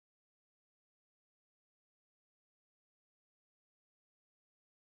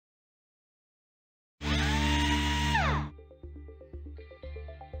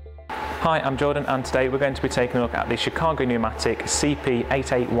Hi, I'm Jordan and today we're going to be taking a look at the Chicago Pneumatic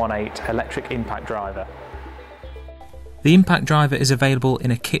CP8818 electric impact driver. The impact driver is available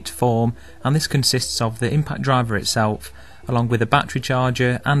in a kit form, and this consists of the impact driver itself along with a battery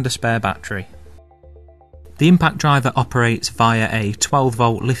charger and a spare battery. The impact driver operates via a 12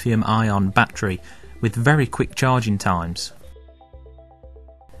 volt lithium ion battery with very quick charging times.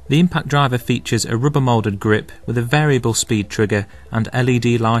 The impact driver features a rubber moulded grip with a variable speed trigger and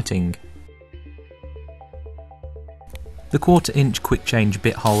LED lighting. The 1/4 inch quick change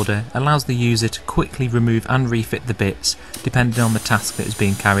bit holder allows the user to quickly remove and refit the bits depending on the task that is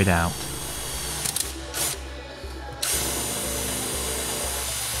being carried out.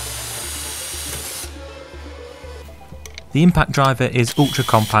 The impact driver is ultra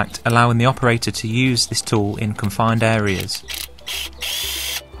compact, allowing the operator to use this tool in confined areas.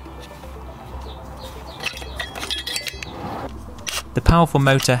 The powerful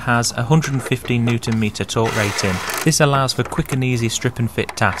motor has a 115 Nm torque rating. This allows for quick and easy strip and fit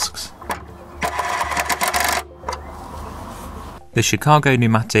tasks. The Chicago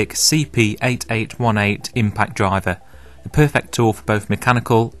Pneumatic CP8818 impact driver, the perfect tool for both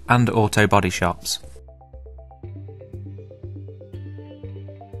mechanical and auto body shops.